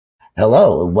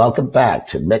Hello and welcome back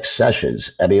to Mix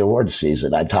Sessions, Emmy Awards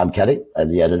season. I'm Tom Kenny. I'm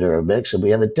the editor of Mix, and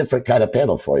we have a different kind of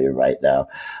panel for you right now.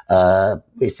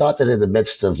 We thought that in the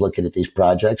midst of looking at these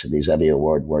projects and these Emmy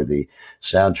Award-worthy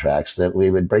soundtracks, that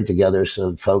we would bring together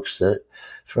some folks that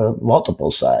from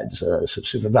multiple sides, some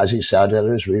supervising sound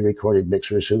editors, re-recording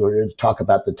mixers who are going to talk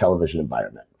about the television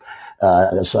environment.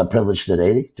 So I'm privileged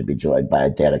today to be joined by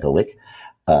Danica Wick,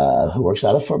 who works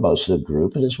out of Formosa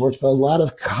Group and has worked on a lot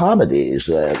of comedies.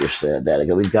 I understand that.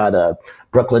 We've got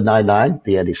Brooklyn Nine-Nine,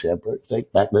 the Andy Samberg thing,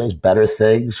 back in the days, Better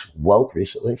Things, Woke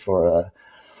recently for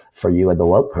you and the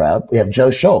Woke crowd. We have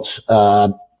Joe Schultz.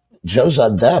 Joe's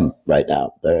on Them right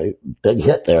now. Very big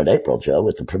hit there in April, Joe,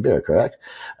 with the premiere, correct?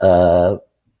 Yeah,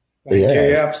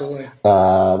 absolutely.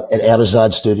 At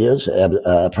Amazon Studios,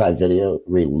 Prime Video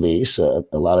release, a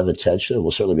lot of attention.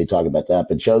 We'll certainly be talking about that.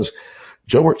 But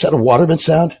Joe works out of Waterman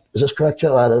Sound. Is this correct,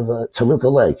 Joe? Out of Toluca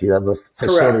Lake. You have a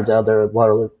facility Correct. down there at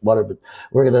Waterman.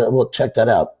 We'll check that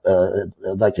out.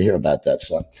 I'd like to hear about that.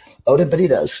 So, Odin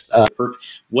Benitez.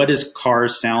 What does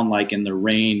cars sound like in the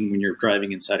rain when you're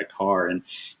driving inside a car? And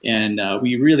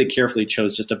we really carefully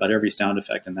chose just about every sound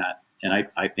effect in that. And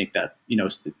I think that,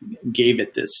 gave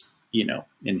it this,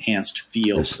 enhanced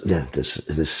feel.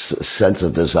 This sense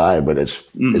of design, but it's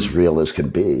as real as can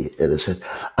be. In a sense.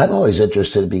 I'm always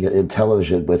interested in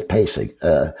television with pacing.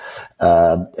 And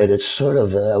it's sort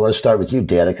of, I want to start with you,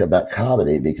 Danica, about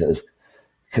comedy, because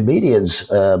comedians,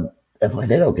 they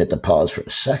don't get to pause for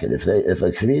a second. If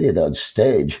a comedian on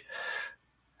stage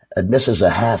misses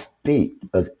a half beat,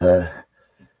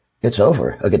 it's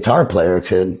over. A guitar player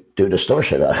can do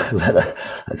distortion.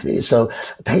 So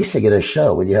pacing in a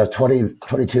show, when you have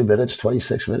 22 minutes,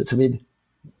 26 minutes,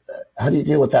 how do you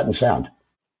deal with that in sound?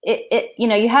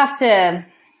 You have to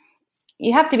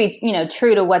be,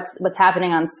 true to what's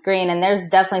happening on screen. And there's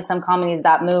definitely some comedies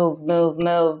that move.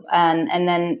 And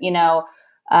then,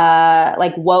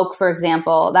 like Woke, for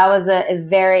example, that was a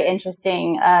very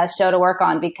interesting show to work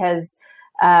on because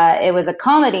it was a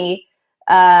comedy,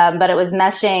 but it was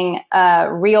meshing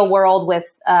real world with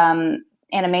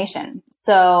animation.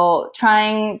 So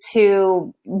trying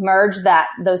to merge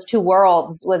those two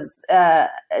worlds was a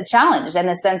challenge in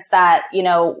the sense that,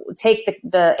 take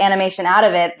the animation out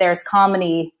of it, there's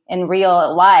comedy in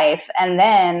real life, and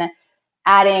then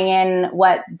adding in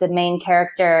what the main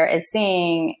character is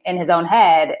seeing in his own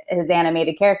head, his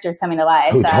animated characters coming to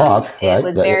life. Who talk, right? It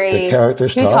was very... The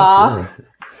characters who talk. Yeah.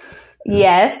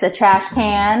 Yes, the trash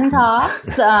can talks,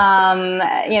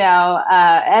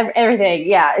 everything.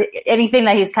 Yeah. Anything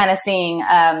that he's kind of seeing,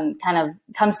 kind of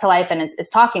comes to life and is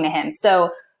talking to him.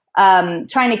 So,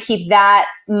 trying to keep that,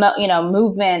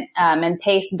 movement, and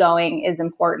pace going is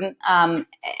important. And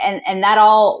that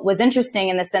all was interesting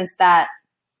in the sense that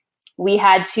we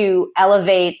had to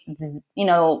elevate,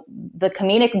 the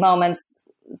comedic moments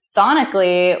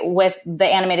sonically with the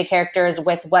animated characters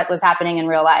with what was happening in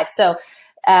real life. So,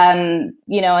 an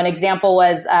example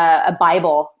was a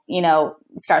Bible,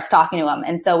 starts talking to him.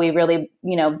 And so we really,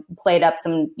 played up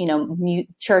some,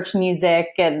 church music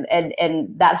and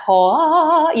that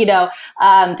whole, to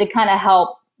kind of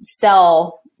help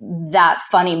sell that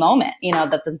funny moment,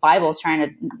 that this Bible is trying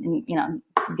to,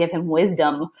 give him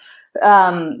wisdom.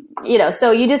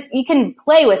 So you can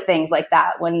play with things like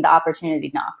that when the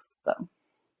opportunity knocks. So.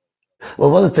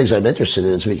 Well, one of the things I'm interested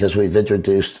in is because we've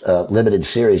introduced limited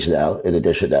series now in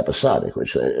addition to episodic,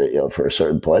 which, for a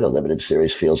certain point, a limited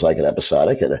series feels like an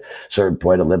episodic, and a certain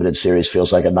point, a limited series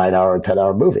feels like a 9-hour or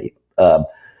 10-hour movie. And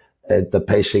the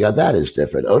pacing on that is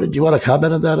different. Odin, do you want to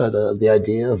comment on that, on the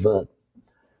idea of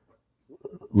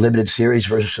limited series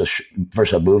versus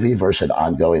a movie versus an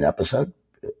ongoing episode?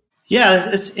 Yeah,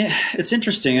 it's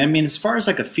interesting. I mean, as far as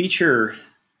like a feature,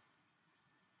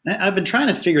 I've been trying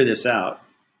to figure this out.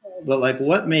 But like,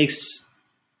 what makes?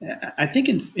 I think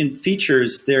in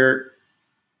features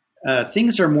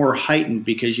things are more heightened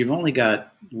because you've only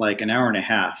got like an hour and a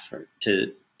half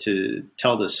to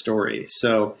tell this story.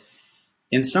 So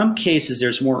in some cases,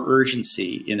 there's more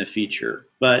urgency in a feature,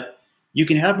 but you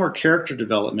can have more character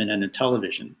development in a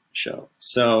television show.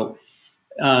 So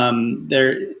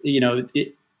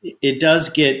it does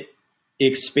get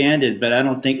expanded, but I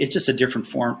don't think it's just a different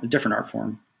art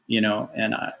form,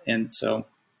 and so.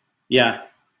 Yeah.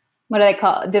 What do they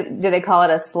call? Do they call it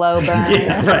a slow burn?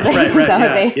 Yeah,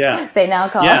 right. They now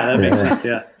call. Yeah, that makes sense.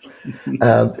 Yeah.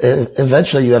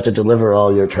 Eventually, you have to deliver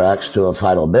all your tracks to a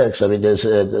final mix. I mean,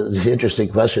 the interesting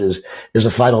question is a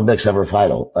final mix ever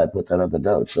final? I put that on the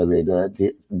notes. I mean,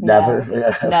 never.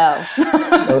 No.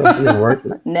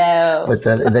 No. But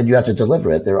then you have to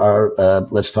deliver it. There are.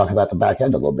 Let's talk about the back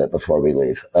end a little bit before we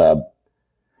leave.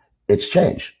 It's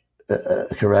changed.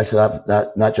 correct?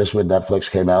 Not just when Netflix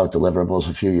came out with deliverables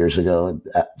a few years ago, and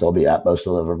Dolby Atmos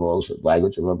deliverables, and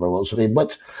language deliverables. I mean,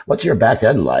 what's your back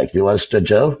end like? You want to,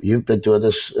 Joe? You've been doing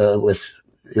this with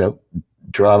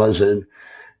dramas and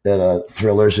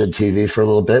thrillers and TV for a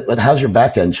little bit, but how's your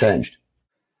back end changed?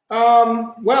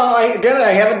 Well,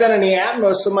 I haven't done any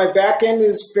Atmos, so my back end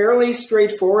is fairly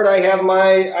straightforward. I have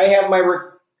my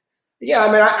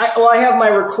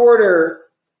recorder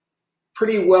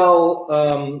pretty well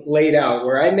laid out,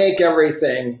 where I make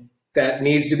everything that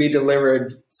needs to be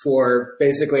delivered for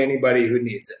basically anybody who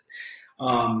needs it.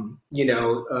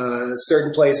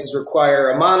 Certain places require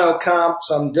a mono comp,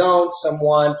 some don't, some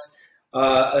want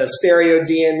a stereo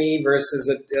DME versus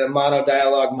a mono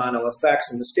dialogue, mono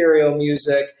effects in the stereo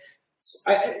music.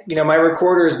 My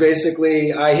recorder is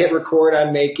basically, I hit record,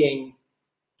 I'm making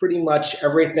pretty much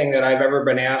everything that I've ever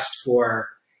been asked for.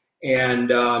 And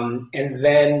then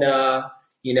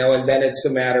it's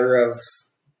a matter of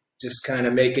just kind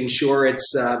of making sure it's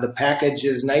the package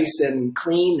is nice and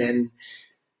clean and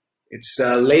it's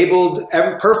labeled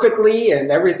perfectly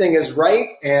and everything is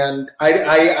right. And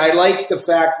I like the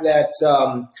fact that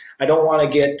I don't want to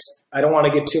get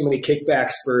too many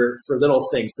kickbacks for little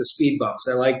things, the speed bumps.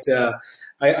 I'm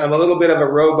a little bit of a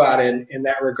robot in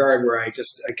that regard, where I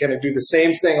kind of do the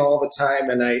same thing all the time,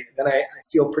 and I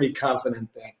feel pretty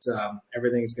confident that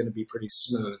everything's going to be pretty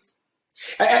smooth.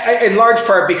 In large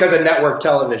part because of network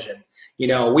television,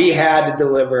 we had to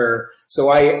deliver. So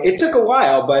it took a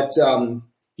while, but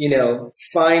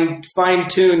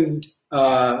fine-tuned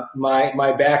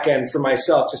my back end for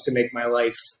myself just to make my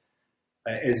life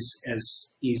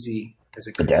as easy as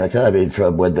it could. Danica, I mean,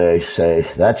 from when they say,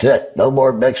 that's it, no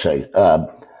more mixing,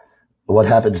 what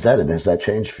happens then, and has that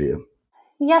changed for you?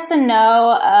 Yes and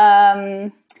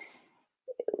no.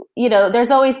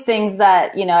 There's always things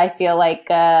that, I feel like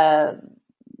the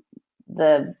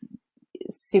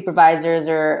supervisors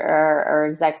or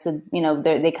execs would,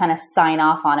 they kind of sign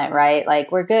off on it, right?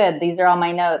 Like, we're good. These are all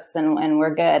my notes and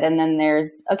we're good. And then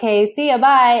there's, okay, see ya,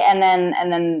 bye. And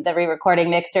then the re-recording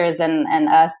mixers and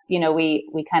us,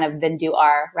 we kind of then do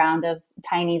our round of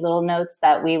tiny little notes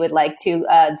that we would like to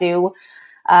do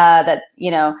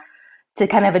to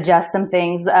kind of adjust some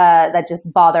things that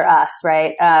just bother us,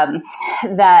 right?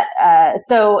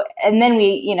 So, and then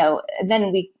we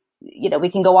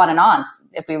can go on and on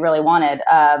if we really wanted,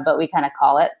 but we kind of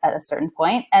call it at a certain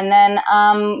point. And then,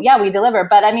 we deliver.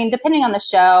 But I mean, depending on the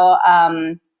show,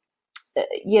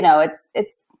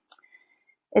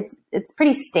 it's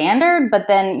pretty standard, but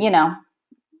then,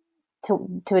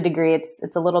 to a degree,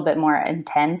 it's a little bit more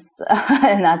intense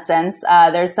in that sense.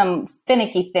 There's some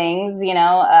finicky things,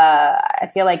 I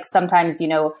feel like sometimes,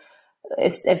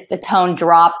 if the tone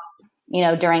drops,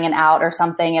 during an out or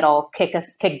something, it'll kick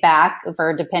back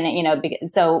for dependent,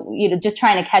 so, just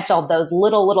trying to catch all those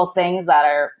little things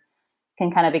that can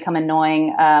kind of become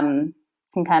annoying, can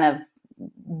kind of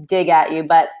dig at you,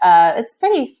 but, it's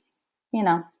pretty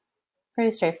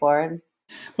straightforward.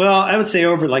 Well, I would say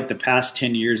over like the past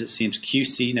 10 years, it seems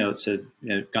QC notes have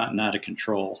gotten out of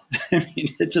control. I mean,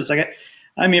 it's just like,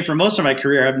 for most of my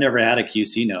career, I've never had a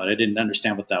QC note. I didn't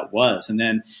understand what that was. And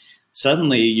then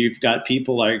suddenly you've got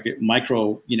people like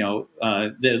Micro,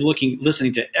 they're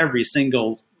listening to every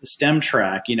single stem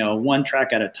track, one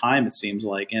track at a time, it seems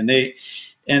like. And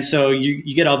so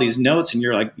you get all these notes and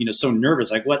you're like, so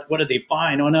nervous, like what did they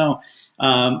find? Oh no.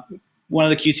 One of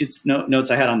the QC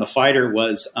notes I had on the fighter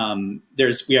was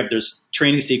there's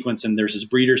training sequence and there's this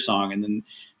breeder song, and then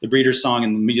the breeder song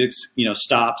and the music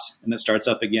stops and it starts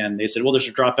up again. They said, well, there's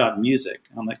a dropout in music.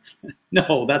 I'm like,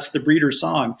 no, that's the breeder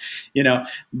song,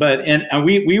 But and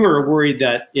we were worried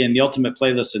that in the ultimate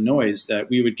playlist of noise that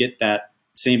we would get that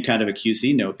same kind of a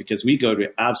QC note, because we go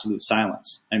to absolute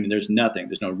silence. I mean, there's nothing.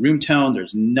 There's no room tone.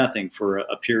 There's nothing for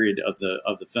a period of the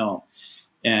film.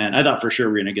 And I thought for sure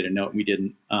we were going to get a note, and we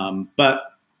didn't. But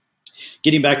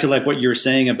getting back to like what you were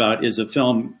saying about, is a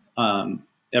film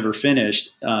ever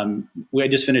finished? I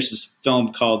just finished this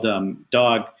film called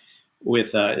Dog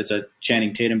with it's a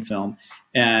Channing Tatum film,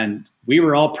 and we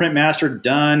were all print mastered,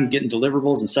 done, getting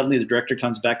deliverables, and suddenly the director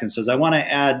comes back and says, I want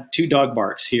to add 2 dog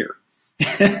barks here.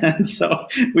 And so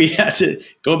we had to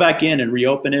go back in and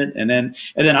reopen it. And then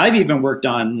I've even worked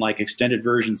on like extended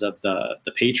versions of the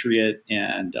Patriot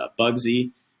and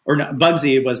Bugsy, or not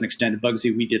Bugsy. It wasn't extended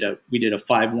Bugsy. We did a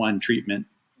 5-1 treatment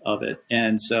of it.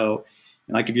 And so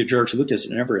like if you're George Lucas,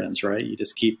 it never ends, right? You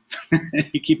just keep,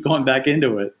 you keep going back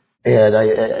into it. And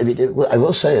I mean, I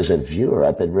will say, as a viewer,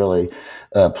 I've been really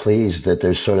pleased that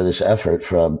there's sort of this effort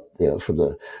from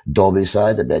the Dolby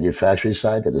side, the manufacturing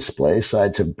side, the display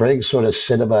side, to bring sort of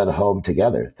cinema and home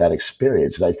together, that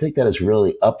experience. And I think that has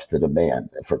really upped the demand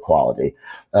for quality.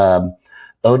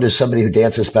 Owen is somebody who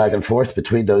dances back and forth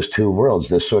between those two worlds,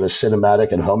 this sort of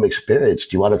cinematic and home experience.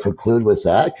 Do you want to conclude with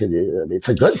that? I mean, it's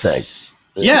a good thing.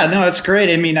 Yeah, no, it's great.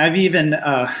 I mean, I've even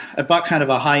I bought kind of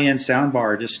a high-end sound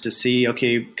bar just to see,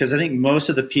 okay, because I think most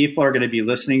of the people are going to be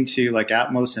listening to like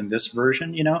Atmos in this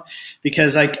version,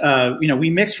 because like we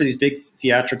mix for these big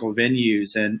theatrical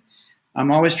venues, and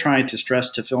I'm always trying to stress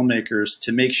to filmmakers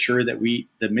to make sure that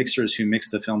the mixers who mix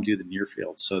the film do the near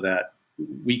field so that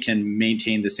we can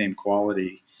maintain the same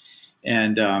quality.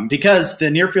 And because the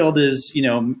near field is,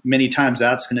 many times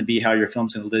that's going to be how your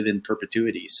film's going to live in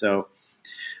perpetuity. So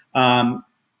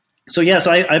So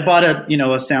I bought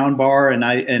a sound bar, and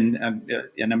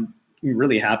I'm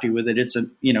really happy with it.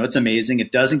 It's amazing.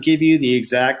 It doesn't give you the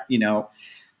exact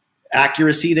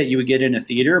accuracy that you would get in a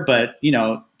theater, but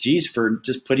for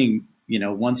just putting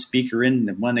one speaker in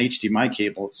and one HDMI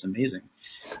cable, it's amazing.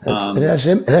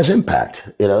 It has impact.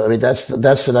 I mean, that's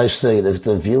the nice thing. If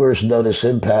the viewers notice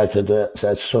impact and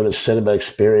that sort of cinema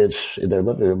experience in their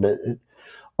living room, it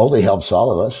only helps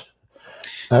all of us.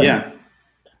 Yeah.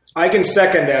 I can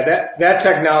second that. That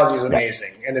technology is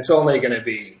amazing, and it's only going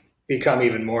to become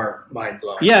even more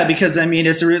mind-blowing. Yeah, because I mean,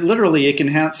 it's literally, it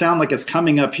can sound like it's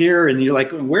coming up here, and you're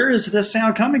like, where is this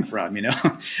sound coming from?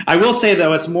 I will say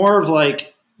though, it's more of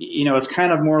like, it's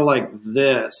kind of more like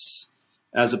this,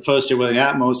 as opposed to with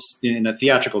Atmos in a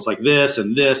theatrical, it's like this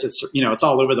and this. It's it's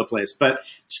all over the place, but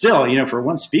still, for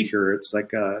one speaker, it's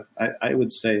like I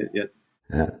would say it.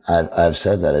 Yeah, I've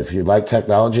said that if you like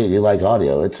technology and you like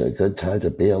audio, it's a good time to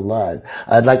be alive.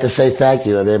 I'd like to say thank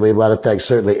you. I mean, we want to thank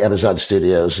certainly Amazon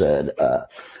Studios and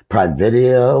Prime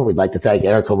Video. We'd like to thank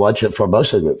Erica Wunschit for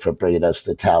most of it for bringing us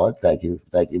the talent. Thank you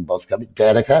both for coming.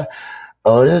 Danica,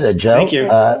 Oden, and Joe. Thank you.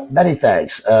 Many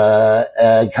thanks.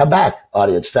 And come back,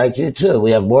 audience. Thank you too.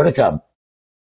 We have more to come.